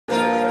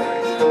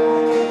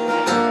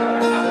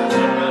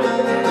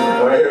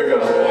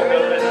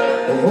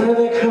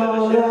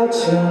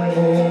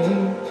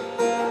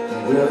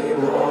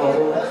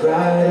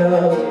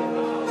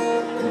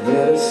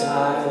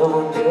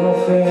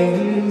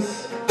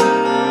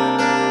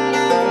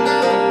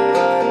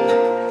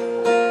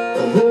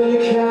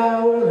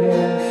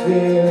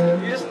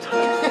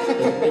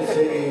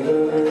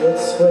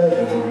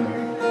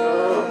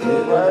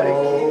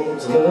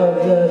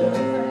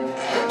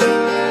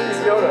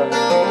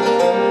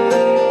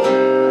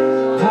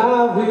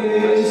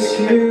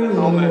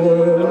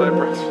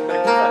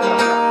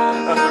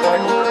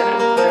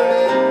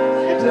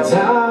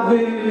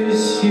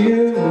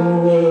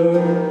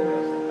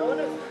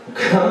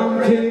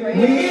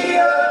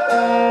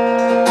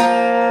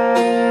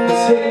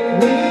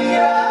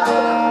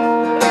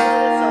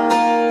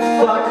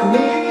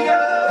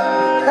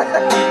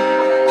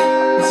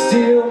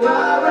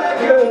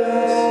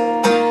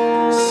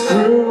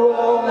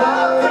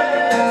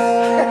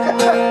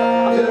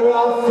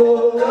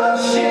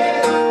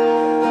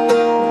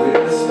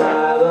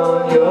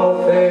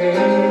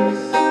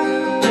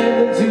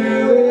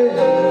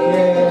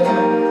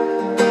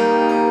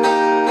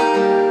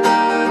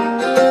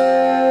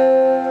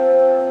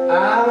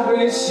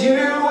wish you were.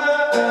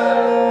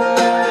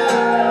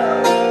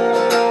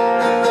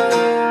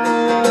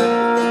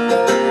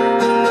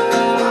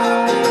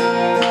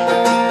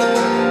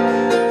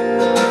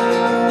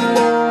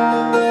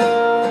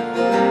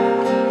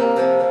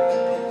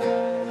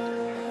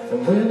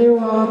 And when you're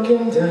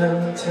walking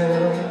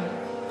downtown,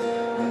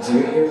 do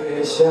you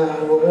wish I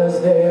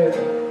was there?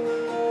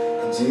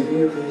 Do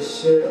you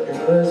wish it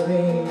was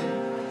me?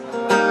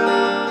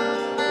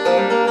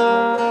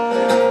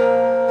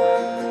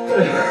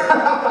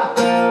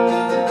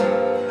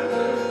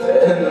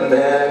 And the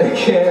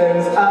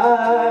mannequin's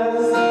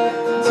eyes,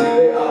 do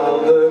they all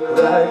look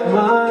like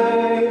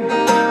mine?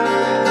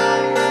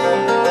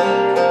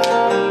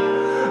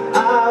 I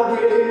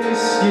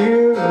wish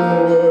you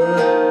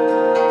would.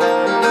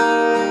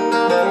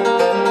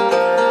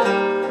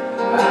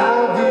 I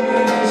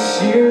wish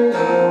you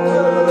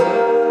would.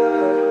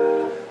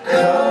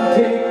 Come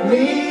pick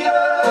me up,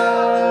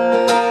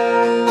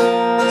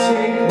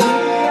 take me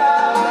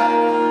out,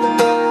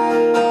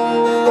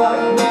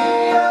 fuck me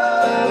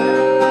up,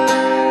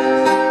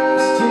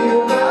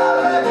 steal my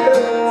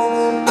records,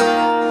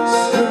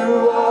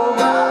 screw all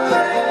my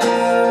friends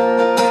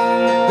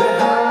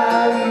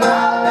behind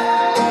my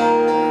back,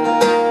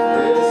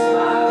 with a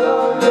smile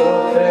on your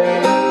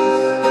face,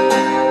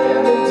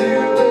 and we'll do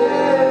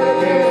it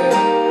again.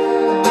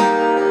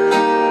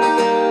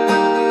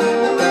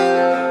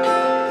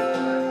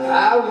 I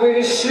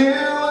wish you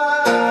would.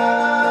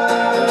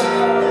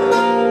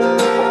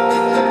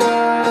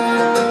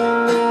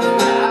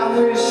 I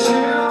wish you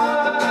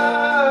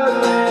would.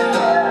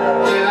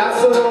 Yeah,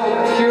 that's a little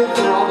cute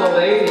for all the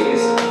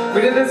ladies. We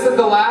did this at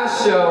the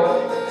last show,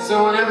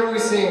 so whenever we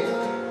sing,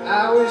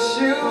 I wish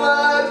you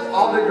would,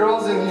 all the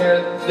girls in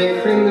here,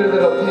 they cream their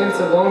little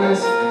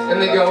pantalones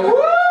and they go,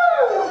 woo!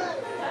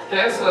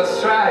 Okay, so let's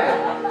try it.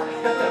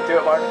 Do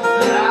it, Mark. I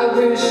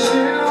wish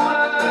you would.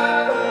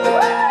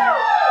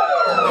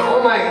 Oh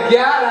my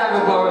God, I have a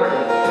boner.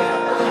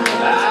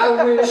 I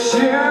wish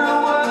you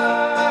would.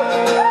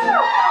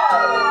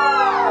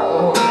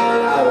 Oh,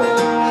 God.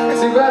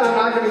 Too bad I'm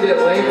not gonna get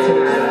laid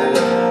tonight.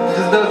 It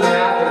just doesn't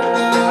happen.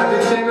 I've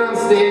been sitting on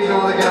stage and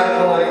all the guys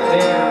are like,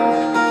 damn.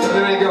 And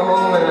then I go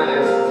home and I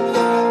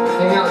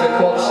hang out in a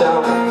cold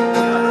shower.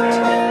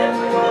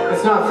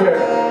 It's not fair.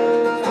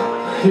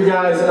 You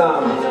guys,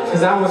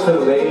 because that one's for the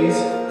ladies.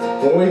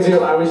 When we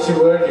do I Wish You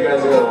Would, you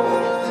guys go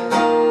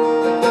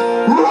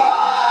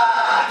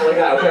like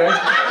that, okay?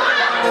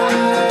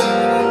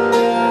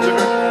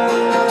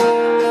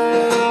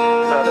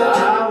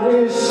 I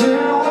wish you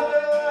would.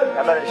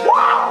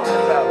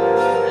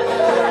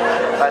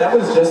 That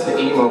was just the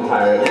emo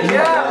pirate.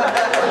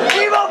 Yeah!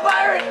 Emo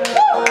pirate!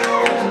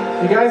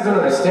 You guys don't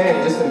understand,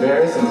 you're just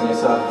embarrassing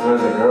yourself in front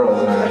of the girls,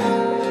 man.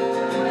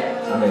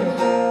 I mean,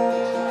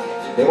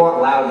 they want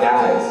loud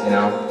guys, you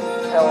know?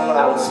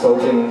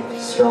 Outspoken,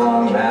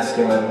 strong,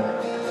 masculine,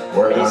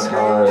 work on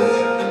cars. You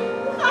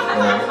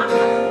know?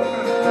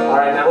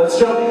 Alright, now let's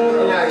jump.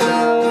 Yeah,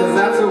 because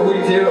that's what we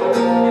do.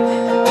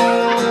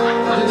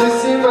 Did you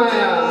see my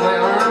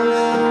arms?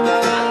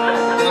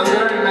 I'm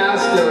very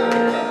masculine.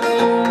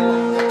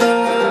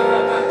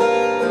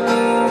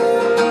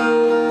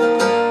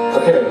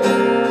 Okay,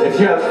 if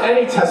you have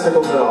any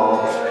testicles at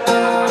all,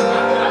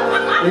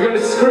 you're going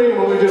to scream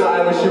when we do the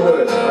I Wish You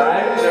Would,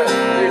 alright? Yeah,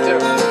 you too.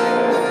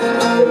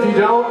 If you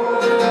don't,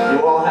 you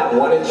all have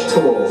 1-inch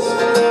tools.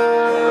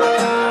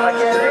 I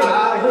can't read. I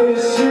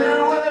wish you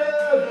would.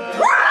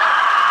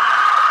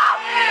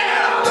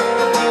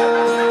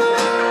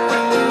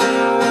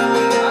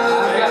 I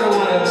got a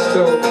 1-inch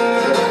tool.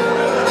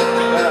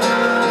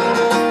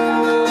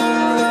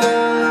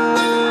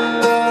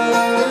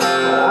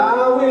 I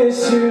wish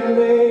you'd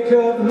make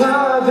up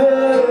my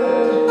bed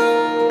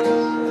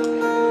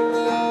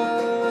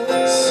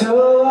so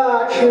I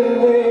can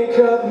make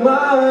up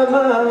my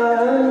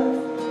mind.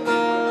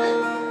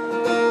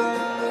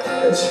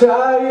 And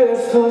try it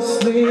for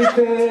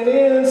sleeping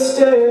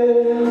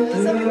instead.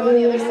 Does someone go on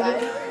the other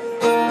side?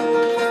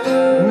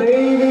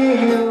 Maybe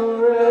you'll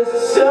rest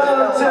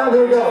sometime.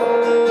 Here we go.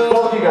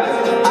 Both you guys.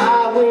 I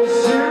wish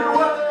you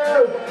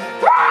would.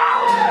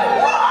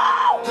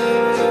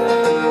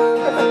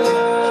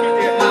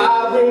 I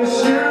wish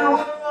you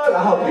would.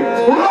 I'll help you.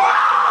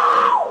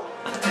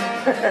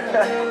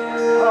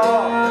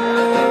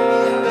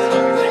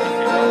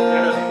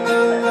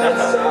 That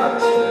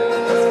sucks.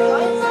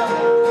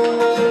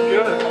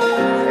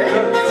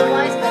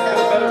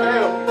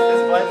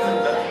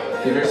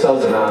 Give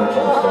yourselves a round of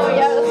applause. Oh,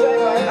 yeah, that's right,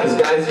 Mark. Because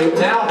guys, you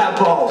now have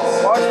balls.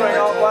 Mark's wearing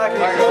all black.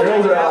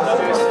 Girls are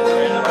awesome. Just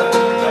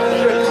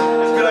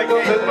be like,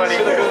 hey, buddy.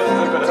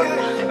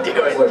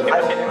 Look,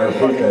 I hate that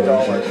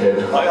you kid.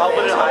 I'll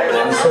put it higher.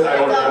 You said I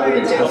don't have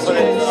any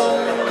testicles.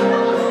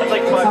 That's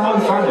like It's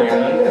not fun,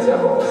 man. You guys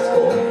have balls. It's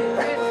cool.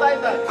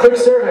 $5. Quick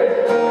survey.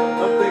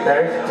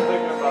 Okay?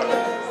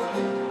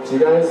 Do you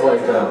guys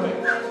like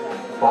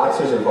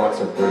boxers or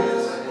boxer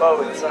briefs?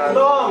 Both, son.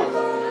 Long.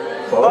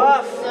 Both?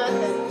 Buff.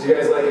 Nothing. Do you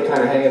guys like it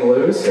kind of hanging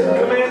loose? Or?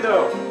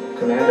 Commando.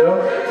 Commando?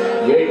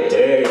 Yay,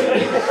 dig.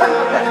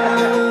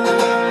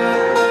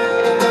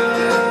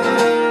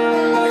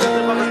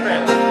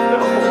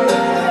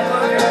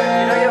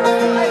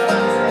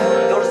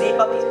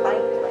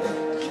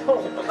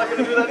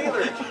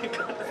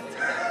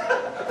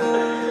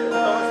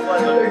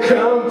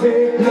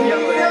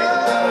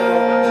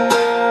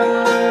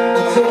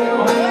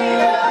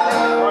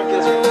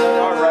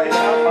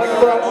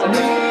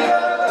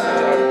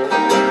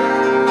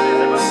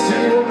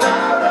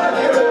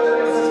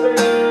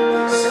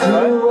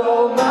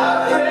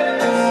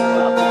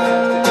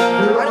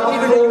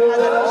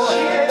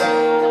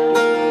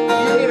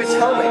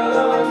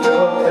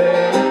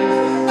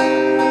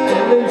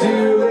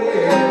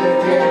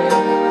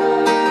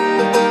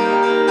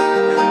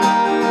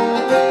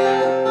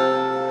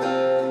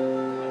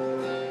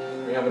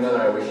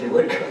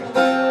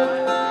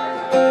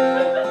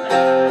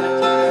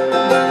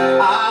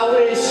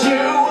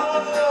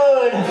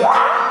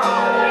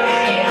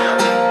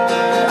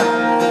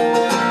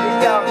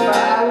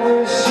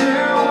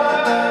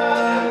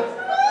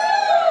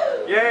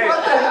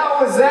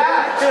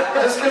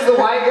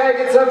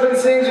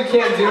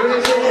 can't do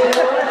anything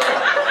anymore?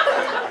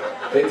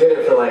 They did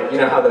it for like, you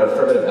know how the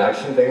affirmative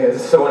action thing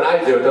is? So when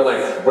I do it, they're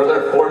like, well,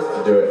 they're forced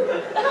to do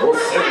it. We'll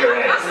sue your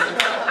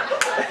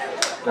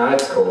ass. Nah,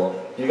 it's cool.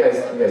 You guys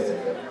did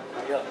good.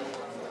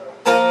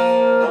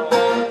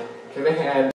 Give a hand.